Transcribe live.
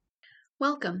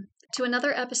Welcome to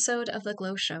another episode of The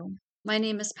Glow Show. My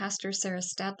name is Pastor Sarah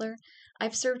Stadler.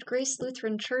 I've served Grace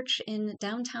Lutheran Church in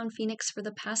downtown Phoenix for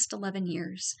the past 11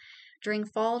 years. During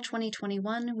fall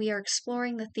 2021, we are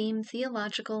exploring the theme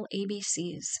Theological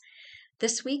ABCs.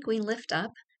 This week we lift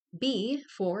up B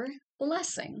for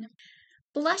blessing.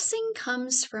 Blessing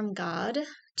comes from God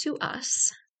to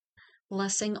us.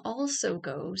 Blessing also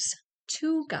goes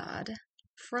to God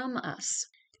from us.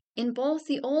 In both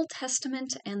the Old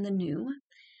Testament and the New,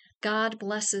 God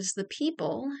blesses the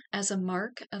people as a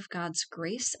mark of God's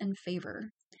grace and favor.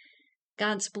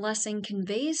 God's blessing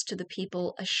conveys to the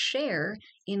people a share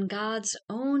in God's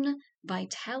own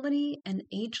vitality and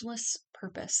ageless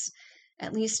purpose,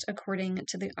 at least according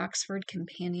to the Oxford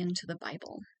Companion to the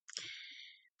Bible.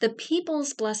 The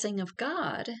people's blessing of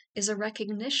God is a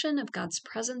recognition of God's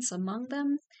presence among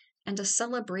them and a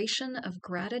celebration of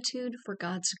gratitude for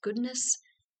God's goodness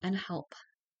and help.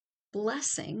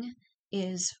 Blessing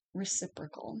is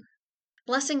reciprocal.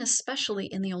 Blessing, especially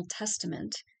in the Old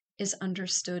Testament, is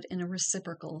understood in a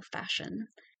reciprocal fashion.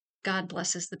 God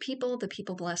blesses the people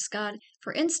bless God.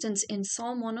 For instance, in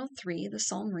Psalm 103, the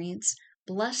psalm reads,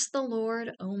 "Bless the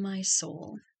Lord, O my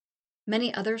soul."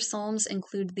 Many other psalms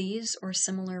include these or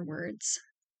similar words.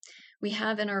 We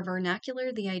have in our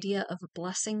vernacular the idea of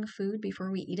blessing food before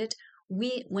we eat it.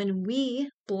 When we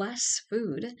bless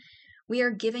food, we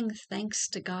are giving thanks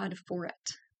to God for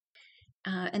it.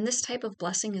 And this type of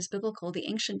blessing is biblical. The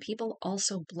ancient people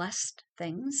also blessed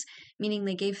things, meaning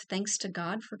they gave thanks to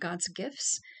God for God's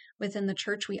gifts. Within the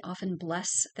church, we often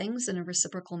bless things in a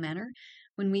reciprocal manner.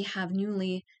 When we have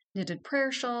newly knitted prayer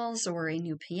shawls or a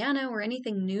new piano or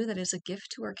anything new that is a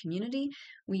gift to our community,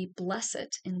 we bless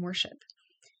it in worship.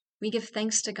 We give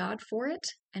thanks to God for it,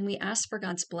 and we ask for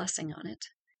God's blessing on it.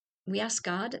 We ask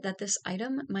God that this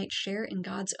item might share in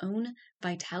God's own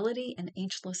vitality and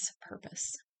ageless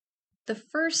purpose. The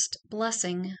first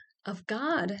blessing of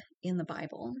God in the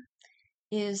Bible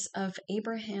is of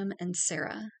Abraham and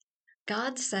Sarah.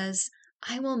 God says,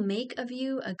 "I will make of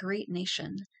you a great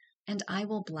nation, and I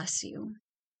will bless you."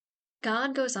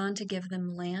 God goes on to give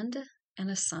them land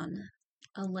and a son,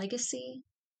 a legacy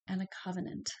and a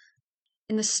covenant.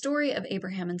 In the story of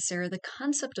Abraham and Sarah, the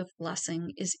concept of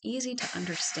blessing is easy to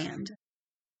understand.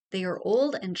 They are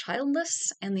old and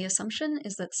childless, and the assumption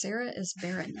is that Sarah is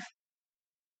barren.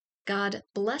 God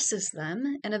blesses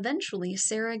them, and eventually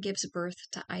Sarah gives birth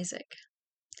to Isaac.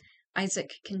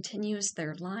 Isaac continues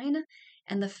their line,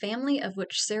 and the family of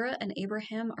which Sarah and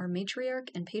Abraham are matriarch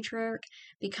and patriarch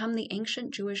become the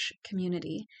ancient Jewish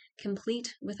community,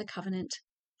 complete with a covenant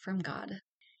from God.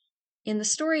 In the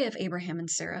story of Abraham and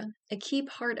Sarah, a key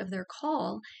part of their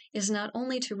call is not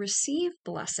only to receive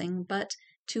blessing, but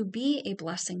to be a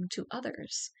blessing to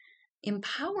others.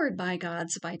 Empowered by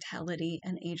God's vitality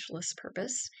and ageless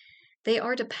purpose, they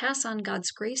are to pass on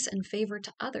God's grace and favor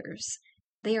to others.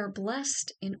 They are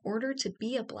blessed in order to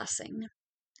be a blessing.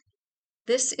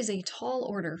 This is a tall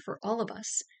order for all of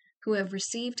us who have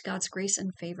received God's grace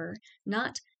and favor,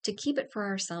 not to keep it for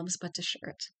ourselves, but to share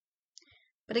it.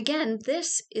 But again,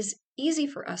 this is easy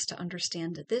for us to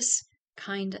understand, this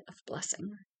kind of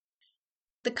blessing.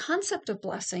 The concept of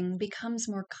blessing becomes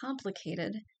more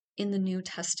complicated in the New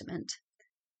Testament,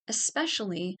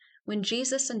 especially when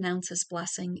Jesus announces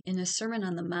blessing in his Sermon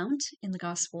on the Mount in the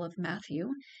Gospel of Matthew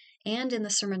and in the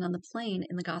Sermon on the Plain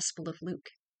in the Gospel of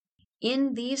Luke.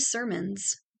 In these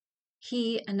sermons,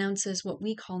 he announces what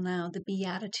we call now the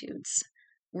Beatitudes,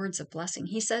 words of blessing.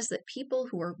 He says that people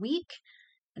who are weak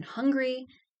and hungry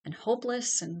and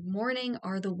hopeless and mourning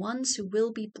are the ones who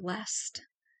will be blessed.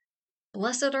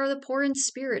 Blessed are the poor in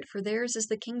spirit, for theirs is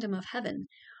the kingdom of heaven.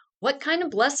 What kind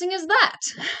of blessing is that?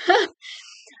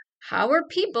 How are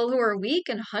people who are weak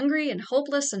and hungry and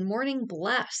hopeless and mourning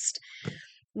blessed?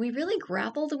 We really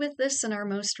grappled with this in our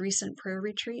most recent prayer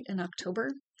retreat in October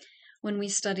when we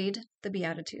studied the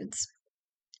Beatitudes.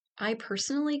 I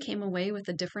personally came away with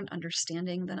a different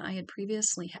understanding than I had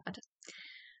previously had.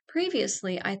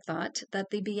 Previously, I thought that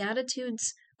the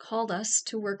Beatitudes called us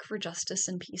to work for justice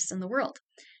and peace in the world.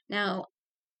 Now,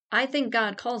 I think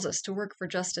God calls us to work for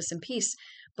justice and peace,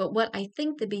 but what I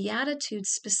think the Beatitudes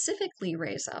specifically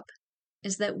raise up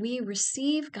is that we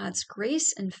receive God's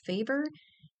grace and favor,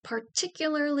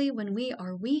 particularly when we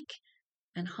are weak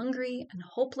and hungry and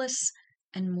hopeless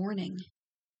and mourning.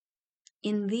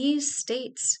 In these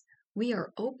states, we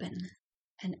are open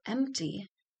and empty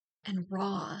and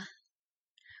raw.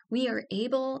 We are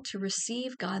able to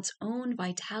receive God's own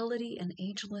vitality and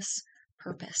ageless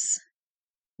purpose.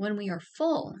 When we are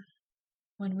full,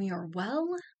 when we are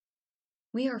well,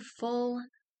 we are full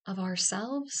of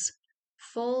ourselves,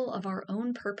 full of our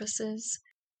own purposes,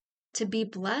 To be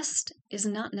blessed is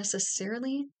not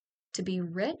necessarily to be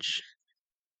rich,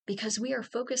 because we are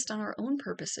focused on our own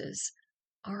purposes,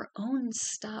 our own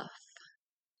stuff.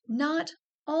 Not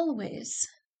always,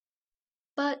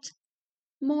 but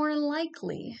more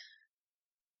likely,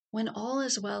 when all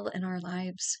is well in our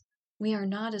lives, we are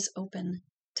not as open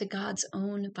to God's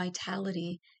own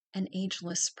vitality and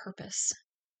ageless purpose.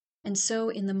 And so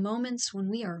in the moments when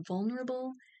we are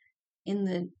vulnerable, in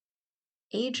the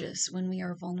ages when we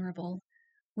are vulnerable,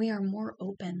 we are more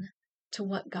open to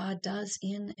what God does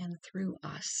in and through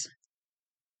us.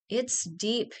 It's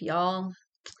deep, y'all.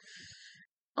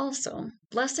 Also,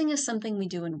 blessing is something we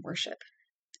do in worship.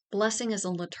 Blessing is a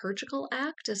liturgical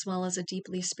act as well as a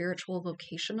deeply spiritual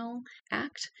vocational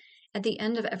act. At the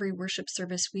end of every worship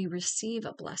service, we receive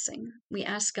a blessing. We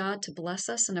ask God to bless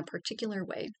us in a particular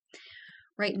way.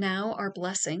 Right now, our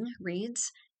blessing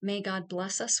reads, "May God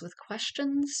bless us with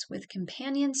questions, with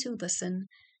companions who listen,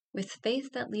 with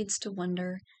faith that leads to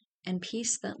wonder, and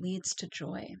peace that leads to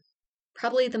joy."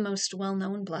 Probably the most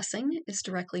well-known blessing is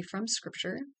directly from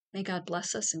Scripture. May God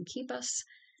bless us and keep us.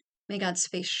 May God's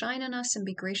face shine on us and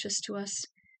be gracious to us.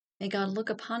 May God look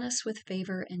upon us with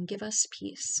favor and give us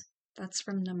peace. That's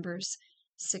from Numbers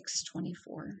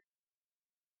 6:24.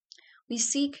 We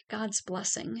seek God's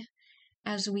blessing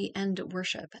as we end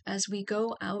worship, as we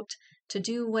go out to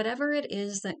do whatever it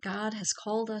is that God has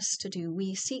called us to do.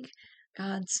 We seek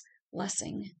God's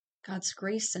blessing, God's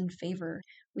grace and favor.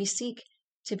 We seek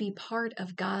to be part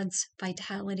of God's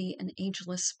vitality and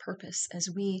ageless purpose as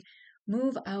we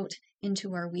move out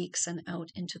into our weeks and out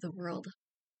into the world.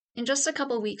 In just a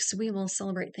couple weeks, we will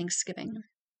celebrate Thanksgiving.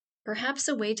 Perhaps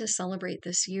a way to celebrate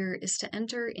this year is to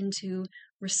enter into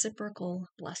reciprocal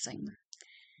blessing.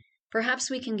 Perhaps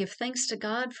we can give thanks to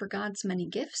God for God's many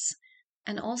gifts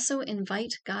and also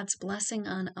invite God's blessing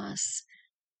on us,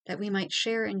 that we might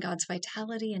share in God's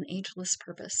vitality and ageless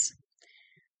purpose.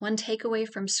 One takeaway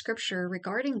from Scripture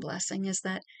regarding blessing is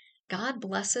that God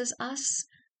blesses us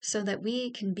so that we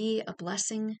can be a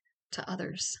blessing to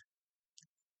others.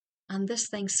 On this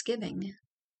Thanksgiving,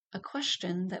 a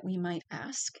question that we might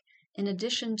ask, in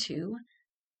addition to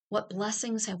what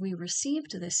blessings have we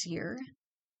received this year,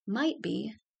 might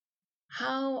be,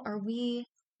 how are we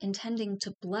intending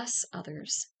to bless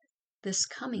others this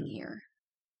coming year?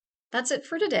 That's it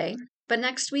for today, but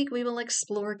next week we will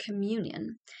explore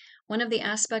communion, one of the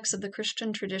aspects of the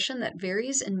Christian tradition that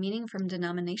varies in meaning from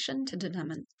denomination to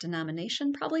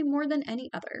denomination, probably more than any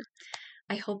other.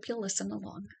 I hope you'll listen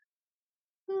along.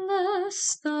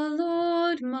 Bless the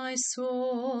Lord, my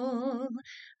soul,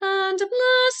 and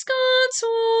bless God's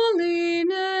holy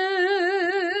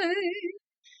name.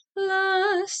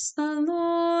 Bless the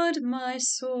Lord, my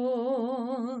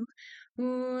soul,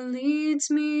 who leads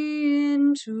me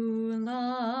into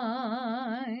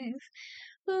life.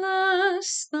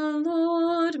 Bless the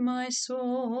Lord, my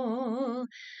soul,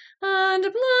 and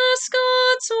bless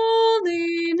God's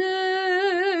holy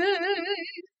name.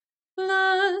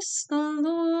 Bless the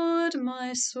Lord,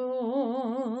 my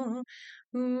soul,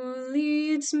 who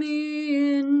leads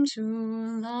me into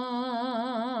life.